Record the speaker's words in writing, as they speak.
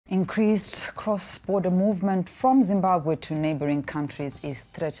Increased cross-border movement from Zimbabwe to neighboring countries is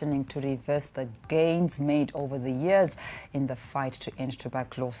threatening to reverse the gains made over the years in the fight to end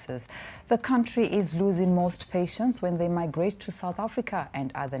tuberculosis. The country is losing most patients when they migrate to South Africa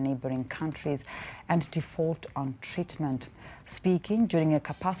and other neighboring countries and default on treatment. Speaking during a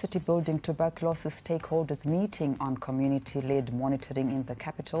capacity-building tuberculosis stakeholders meeting on community-led monitoring in the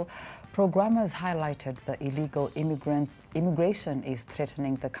capital, programmers highlighted the illegal immigration is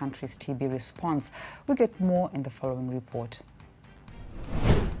threatening the country's TB response. We'll get more in the following report.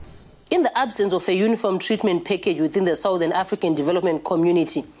 In the absence of a uniform treatment package within the Southern African development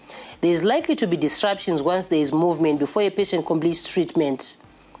community, there is likely to be disruptions once there is movement before a patient completes treatment.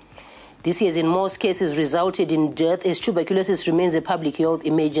 This has in most cases resulted in death as tuberculosis remains a public health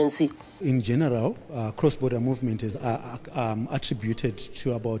emergency. In general, cross-border movement is attributed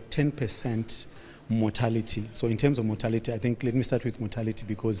to about 10% mortality. So in terms of mortality, I think let me start with mortality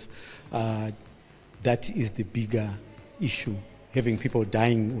because that is the bigger issue, having people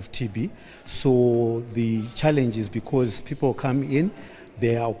dying of TB. So the challenge is because people come in,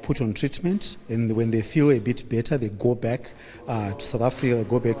 they are put on treatment, and when they feel a bit better, they go back to South Africa, they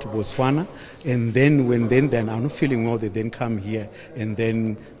go back to Botswana, and then when they are not feeling well, they then come here, and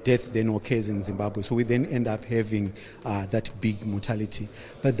then death then occurs in Zimbabwe. So we then end up having that big mortality.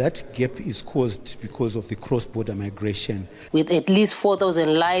 But that gap is caused because of the cross-border migration. With at least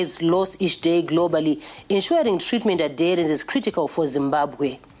 4,000 lives lost each day globally, ensuring treatment adherence is critical for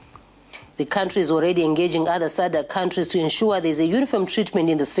Zimbabwe. The country is already engaging other SADC countries to ensure there is a uniform treatment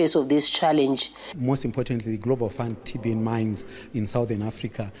in the face of this challenge. Most importantly, the Global Fund TB in Minds in Southern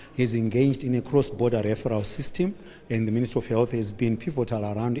Africa is engaged in a cross-border referral system, and the Ministry of Health has been pivotal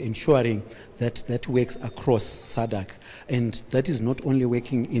around ensuring that that works across SADC. And that is not only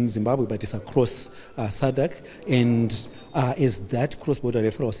working in Zimbabwe, but it's across SADC. And as that cross-border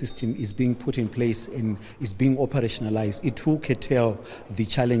referral system is being put in place and is being operationalized, it will curtail the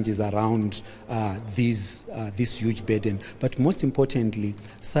challenges around this huge burden. But most importantly,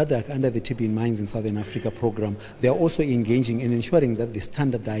 SADC, under the TB in Minds in Southern Africa program, they are also engaging in ensuring that they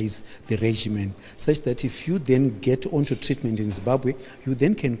standardize the regimen, such that if you then get onto treatment in Zimbabwe, you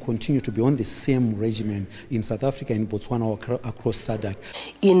then can continue to be on the same regimen in South Africa and Botswana or across SADC.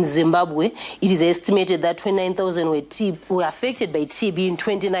 In Zimbabwe, it is estimated that 29,000 were affected by TB in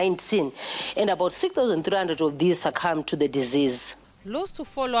 2019, and about 6,300 of these succumbed to the disease. Loss to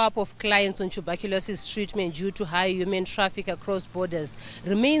follow-up of clients on tuberculosis treatment due to high human traffic across borders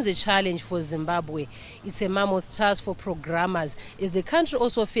remains a challenge for Zimbabwe. It's a mammoth task for programmers as the country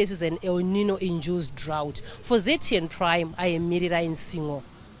also faces an El Nino-induced drought. For ZTN Prime, I am Mirira Nsingo.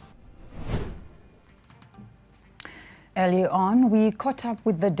 Earlier on, we caught up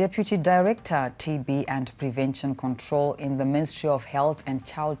with the Deputy Director, TB and Prevention Control in the Ministry of Health and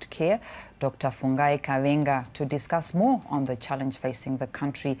Child Care, Dr. Fungai Kavenga, to discuss more on the challenge facing the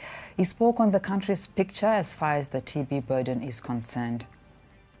country. He spoke on the country's picture as far as the TB burden is concerned.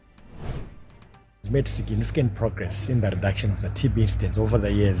 It's made significant progress in the reduction of the TB incidence over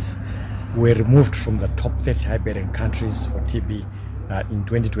the years. We removed from the top 30 high-burden countries for TB in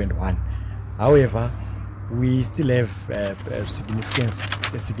 2021. However, we still have a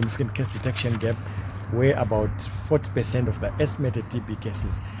significant case detection gap where about 40% of the estimated TB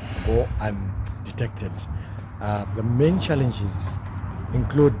cases go undetected. The main challenges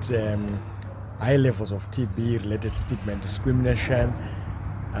include high levels of TB-related stigma and discrimination,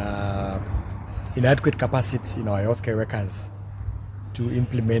 inadequate capacity in our healthcare workers to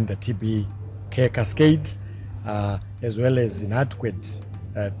implement the TB care cascade, as well as inadequate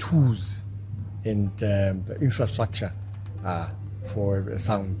tools and the infrastructure for a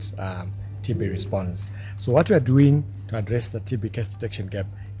sound TB response. So what we are doing to address the TB case detection gap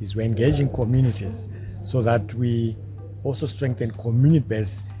is we're engaging communities so that we also strengthen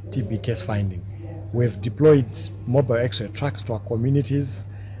community-based TB case finding. We've deployed mobile X-ray trucks to our communities.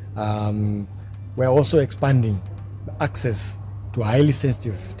 We're also expanding access to highly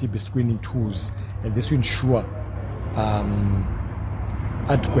sensitive TB screening tools, and this will ensure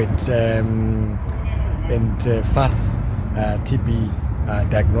adequate and fast TB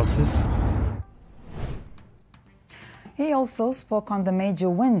diagnosis. He also spoke on the major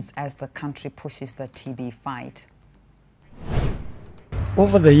wins as the country pushes the TB fight.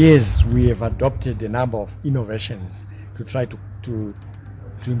 Over the years, we have adopted a number of innovations to try to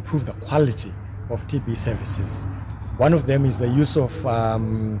improve the quality of TB services. One of them is the use of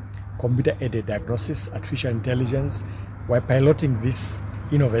computer-aided diagnosis, artificial intelligence. We're piloting this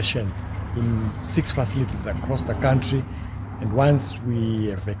innovation in 6 facilities across the country, and once we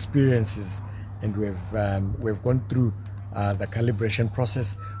have experiences and we've gone through the calibration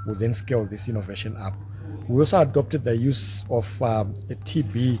process will then scale this innovation up. We also adopted the use of a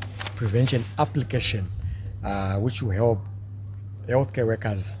TB prevention application, which will help healthcare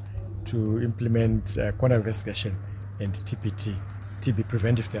workers to implement corona investigation and TB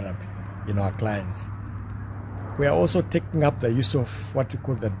preventive therapy in our clients. We are also taking up the use of what we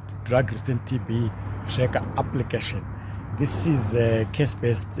call the drug-resistant TB tracker application. This is a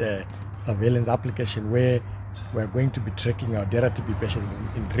case-based surveillance application where we are going to be tracking our data TB patients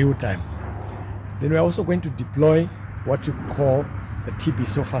in real time. Then we are also going to deploy what we call the TB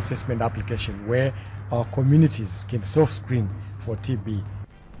self-assessment application, where our communities can self-screen for TB.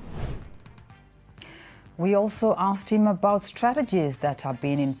 We also asked him about strategies that are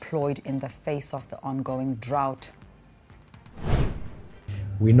being employed in the face of the ongoing drought.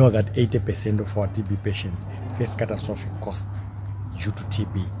 We know that 80% of our TB patients face catastrophic costs due to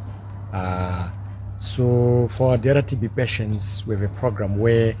TB. So for our data TB patients, we have a program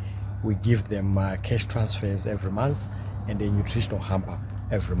where we give them cash transfers every month and a nutritional hamper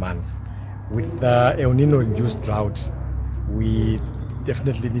every month. With the El Nino-induced drought, we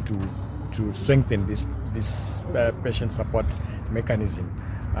definitely need to strengthen this patient support mechanism,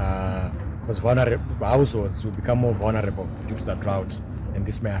 because vulnerable households will become more vulnerable due to the drought, and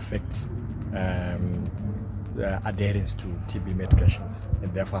this may affect adherence to TB medications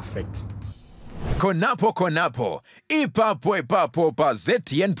and therefore affect. Konapo, Ipapo pa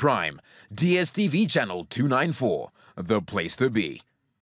ZTN Prime, DSTV channel 294, the place to be.